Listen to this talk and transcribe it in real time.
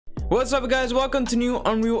What's up guys, welcome to new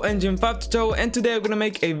Unreal Engine 5 tutorial, and today I'm gonna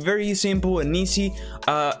make a very simple and easy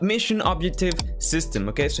mission objective system.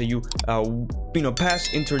 Okay, so you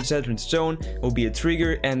pass into a certain zone, it will be a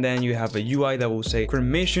trigger, and then you have a UI that will say current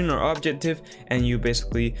mission or objective, and you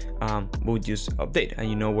basically will just update and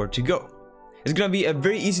you know where to go. It's gonna be a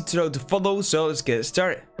very easy tutorial to follow, so let's get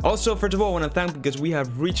started. Also, first of all, I want to thank because we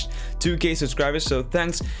have reached 2K subscribers, so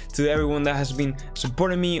thanks to everyone that has been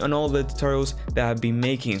supporting me on all the tutorials that I've been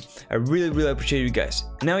making. I really appreciate you guys.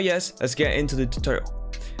 Now yes, let's get into the tutorial.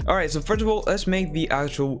 Alright, so first of all, let's make the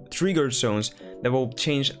actual trigger zones that will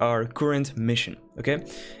change our current mission, okay?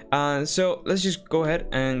 So let's just go ahead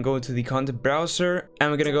and go to the content browser,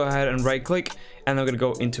 and we're gonna go ahead and right click, and I'm gonna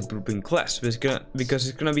go into blueprint class because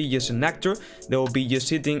it's gonna be just an actor that will be just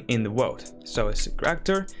sitting in the world. So it's an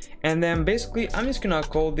actor, and then basically I'm just gonna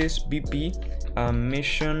call this BP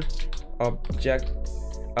mission object.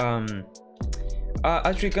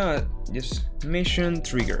 Actually gonna just mission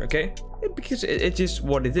trigger, okay? Because it's just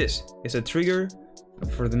what it is. It's a trigger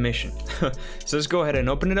for the mission. So let's go ahead and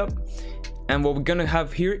open it up, and what we're gonna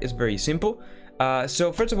have here is very simple.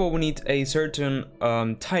 So first of all, we need a certain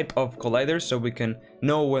type of collider so we can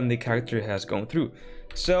know when the character has gone through.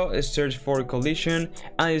 So let's search for collision,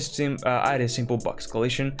 and just add a simple box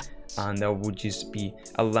collision, and that would just be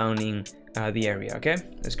allowing the area. Okay,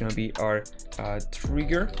 it's gonna be our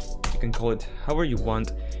trigger. You can call it however you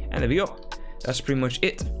want, and there we go. That's pretty much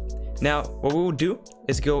it. Now what we will do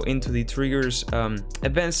is go into the triggers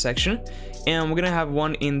events section, and we're gonna have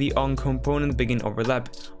one in the on component begin overlap,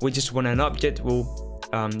 which is when an object will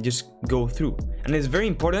just go through. And it's very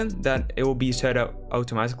important that it will be set up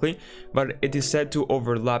automatically, but it is set to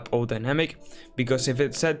overlap all dynamic, because if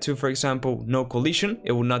it's set to, for example, no collision,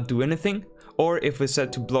 it will not do anything. Or if it's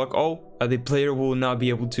set to block all, the player will not be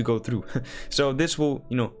able to go through. So this will,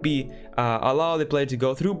 be allow the player to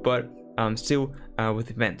go through, but still with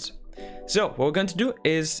events. So what we're going to do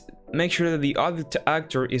is make sure that the other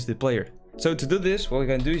actor is the player. So to do this, what we're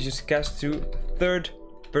going to do is just cast to third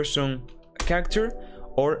person character,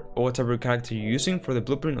 or whatever character you're using for the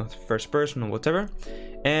blueprint, or first person or whatever.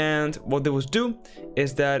 And what they will do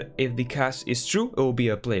is that if the cast is true, it will be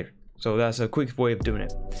a player. So that's a quick way of doing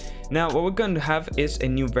it. Now what we're going to have is a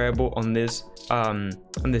new variable on this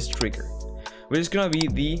trigger, which is going to be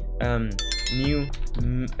the new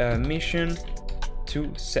mission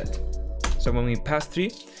to set. So when we pass through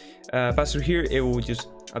here, it will just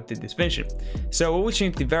update this function. So we will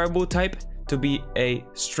change the variable type to be a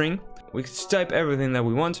string. We can type everything that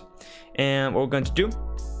we want, and what we're going to do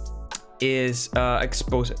is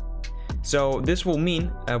expose it. So this will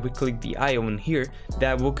mean we click the icon here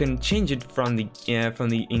that we can change it from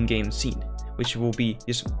the in-game scene, which will be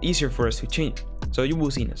just easier for us to change. So you will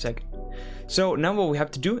see in a second. So now what we have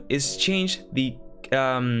to do is change the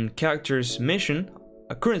character's mission,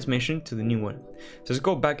 a current mission, to the new one. So let's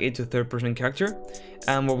go back into third person character,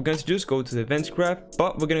 and what we're going to do is go to the events graph,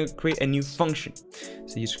 but we're going to create a new function.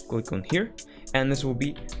 So you just click on here, and this will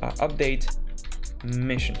be update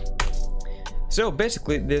mission. So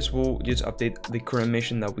basically this will just update the current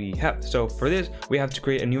mission that we have. So for this we have to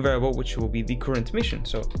create a new variable which will be the current mission.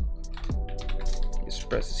 So just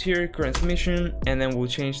press this here, current mission, and then we'll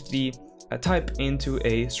change the type into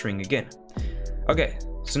a string again. Okay,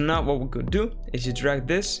 so now what we're going to do is you drag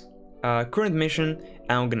this current mission,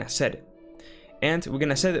 and we're gonna set it, and we're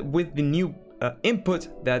gonna set it with the new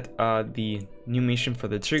input that the new mission for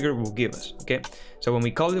the trigger will give us. Okay, so when we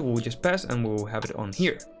call it, we'll just pass and we'll have it on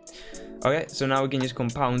here. Okay, so now we can just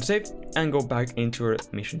compound save and go back into our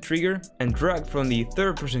mission trigger and drag from the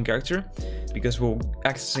third person character, because we're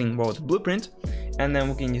accessing the blueprint, and then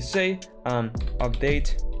we can just say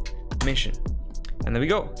update mission, and there we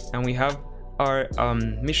go, and we have our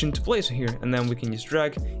mission to place here, and then we can just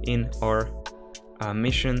drag in our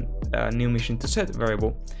mission new mission to set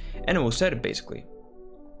variable, and it will set it basically.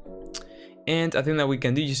 And I think that we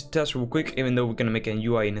can do just test real quick, even though we're gonna make an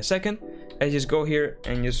UI in a second. I just go here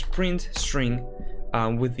and just print string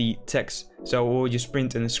with the text. So we'll just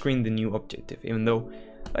print and screen the new objective, even though,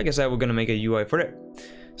 like I said, we're gonna make a UI for it.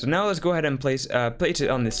 So now let's go ahead and place it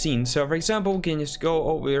on the scene. So for example, we can just go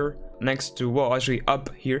over next to, actually up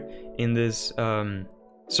here in this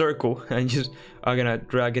circle, and just I'm gonna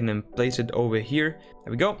drag it and place it over here.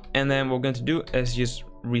 There we go. And then what we're going to do is just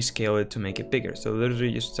rescale it to make it bigger. So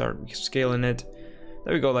literally just start scaling it.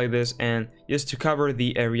 There we go, like this, and just to cover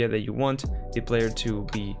the area that you want the player to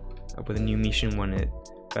be with a new mission when it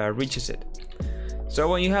reaches it. So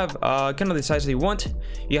when you have kind of the size that you want,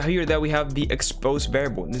 you have here that we have the expose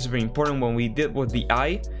variable. This is very important. When we did with the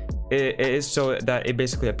eye, it is so that it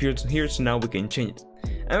basically appears here, so now we can change it.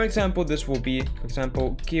 And for example, this will be, for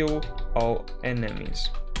example, kill all enemies,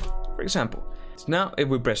 for example. So now if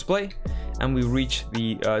we press play and we reach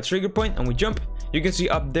the trigger point and we jump, you can see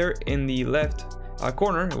up there in the left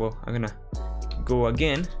corner, well, I'm gonna go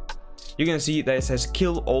again, you can see that it says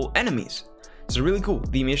kill all enemies. It's really cool.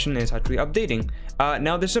 The mission is actually updating.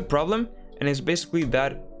 Now there's a problem, and it's basically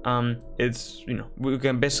that it's, you know, we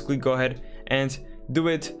can basically go ahead and do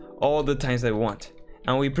it all the times that we want,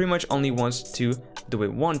 and we pretty much only want to do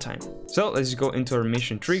it one time. So let's just go into our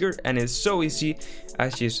mission trigger, and it's so easy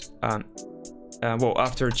as just well,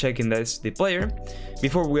 after checking that's the player,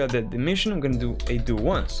 before we add the mission, I'm gonna do a do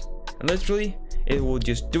once, and literally it will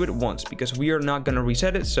just do it once because we are not gonna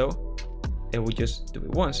reset it, so it will just do it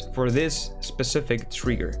once for this specific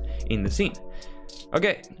trigger in the scene.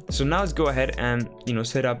 Okay, so now let's go ahead and, you know,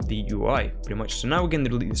 set up the UI pretty much. So now we can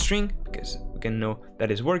delete the string because we can know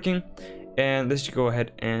that it's working, and let's just go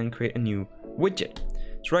ahead and create a new widget.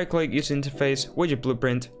 So right click, use interface, widget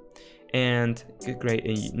blueprint, and create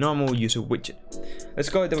a normal user widget. Let's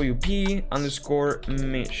go WP underscore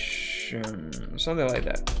mission, something like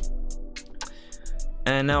that.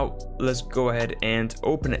 And now let's go ahead and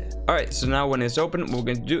open it. Alright, so now when it's open, what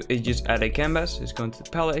we're going to do is just add a canvas. Just go to the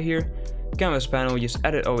palette here, canvas panel, just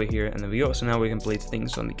add it over here, and there we go. So now we can place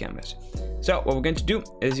things on the canvas. So what we're going to do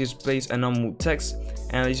is just place a normal text,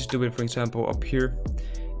 and let's just do it, for example, up here,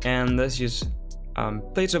 and let's just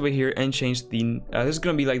place over here and change the this is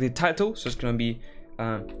going to be like the title, so it's going to be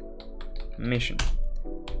mission,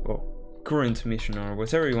 well, current mission, or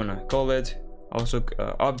whatever you want to call it, also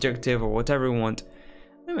objective or whatever you want.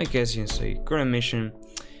 I guess you can say current mission,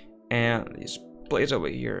 and just place over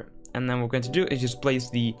here, and then what we're going to do is just place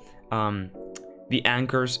the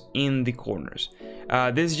anchors in the corners.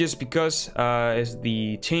 This is just because as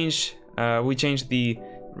the change we change the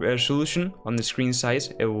resolution on the screen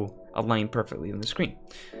size, it will align perfectly on the screen.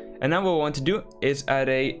 And now what we want to do is add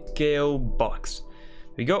a scale box.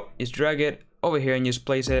 There we go, just drag it over here and just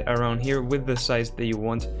place it around here with the size that you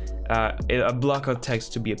want a block of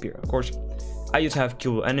text to be appear. Of course, I just have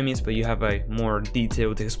kill enemies, but you have a more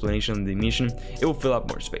detailed explanation of the mission, it will fill up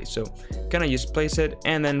more space. So kind of just place it,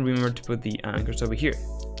 and then remember to put the anchors over here.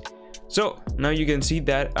 So now you can see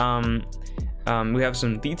that we have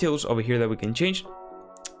some details over here that we can change.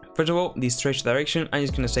 First of all, the stretch direction, I'm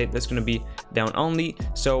just gonna say that's gonna be down only,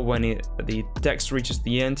 so when the text reaches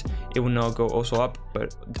the end, it will not go also up,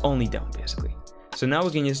 but only down basically. So now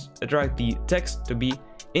we can just drag the text to be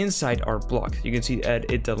inside our block. You can see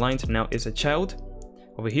that it aligned, now it's a child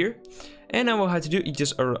over here, and now what I have to do is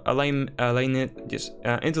just align it just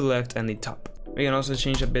into the left and the top. We can also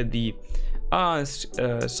change a bit the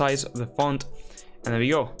size of the font, and there we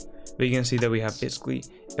go. We can see that we have basically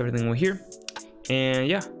everything over here. And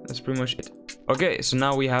yeah, that's pretty much it. Okay, so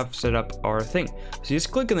now we have set up our thing. So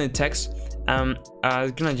just click on the text. I'm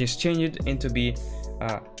gonna just change it into be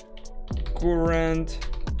current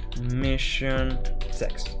mission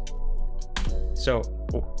text. So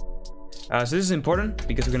so this is important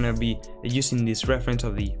because we're gonna be using this reference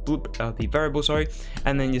of the variable, sorry,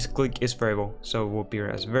 and then just click its variable, so it will appear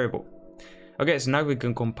as variable. Okay, so now we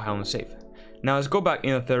can compile and save. Now let's go back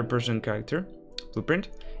in a third-person character blueprint,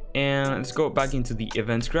 and let's go back into the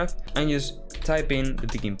events graph and just type in the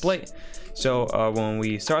begin play. So when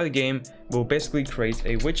we start the game, we'll basically create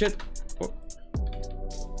a widget.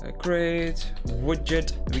 Create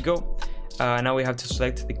widget. There we go. Now we have to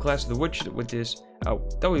select the class of the widget, which is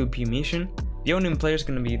WP mission. The owning player is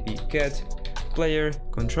going to be the get player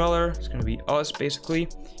controller. It's going to be us basically,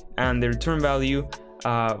 and the return value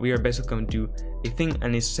we are basically going to do a thing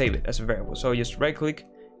and is save it as a variable. So just right click,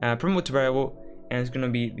 promote to variable, and it's going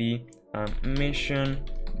to be the mission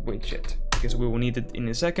widget because we will need it in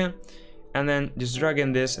a second. And then just drag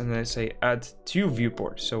in this and then say add to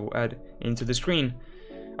viewport, so add into the screen.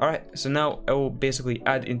 Alright, so now I will basically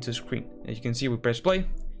add into screen. As you can see, we press play,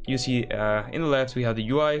 you see in the left we have the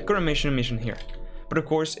UI, current mission here. But of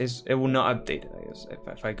course it will not update.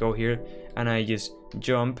 If I go here and I just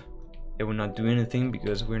jump, it will not do anything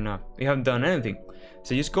because we haven't done anything.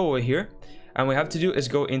 So just go over here, and what we have to do is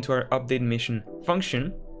go into our update mission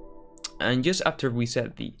function, and just after we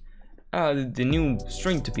set the new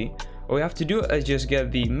string to be, what we have to do is just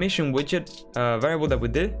get the mission widget variable that we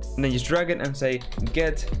did, and then just drag it and say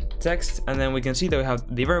get text, and then we can see that we have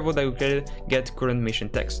the variable that we created, get current mission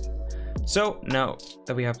text. So now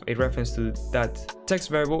that we have a reference to that text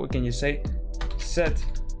variable, we can just say set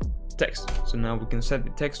text. So now we can set the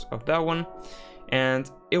text of that one,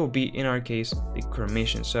 and it will be, in our case, the current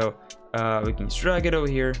mission. So we can just drag it over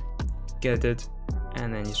here, get it,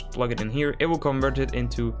 and then just plug it in here. It will convert it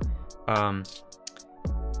into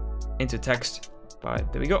text,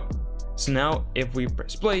 But there we go. So now if we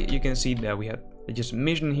press play, you can see that we have just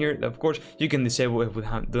mission here. Of course, you can disable if we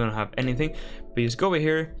don't have anything, but just go over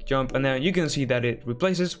here, jump, and now you can see that it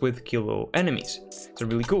replaces with kill enemies. So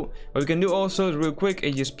really cool. What we can do also is real quick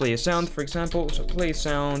is just play a sound, for example. So play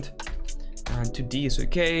sound, and 2D is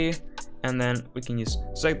okay, and then we can just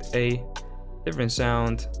select a different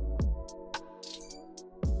sound.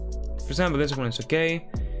 For example, this one is okay.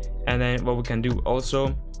 And then what we can do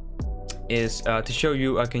also is to show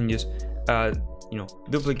you, I can just you know,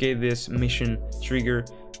 duplicate this mission trigger,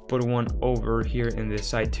 put one over here in this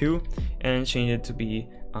side too, and change it to be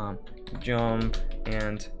jump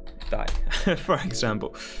and die, for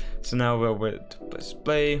example. So now we'll press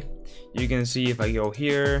play. You can see if I go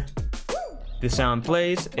here, the sound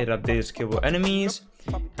plays, it updates killable enemies,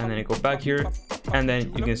 and then I go back here, and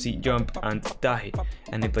then you can see jump and die,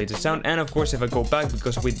 and it plays the sound. And of course, if I go back,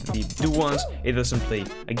 because with the do once, it doesn't play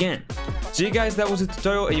again. So you guys, that was the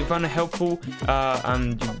tutorial. If you found it helpful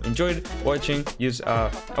and you enjoyed watching, just I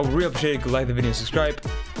would really appreciate it if you like the video and subscribe.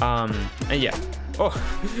 And yeah, oh,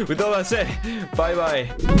 with all that said, bye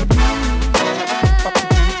bye.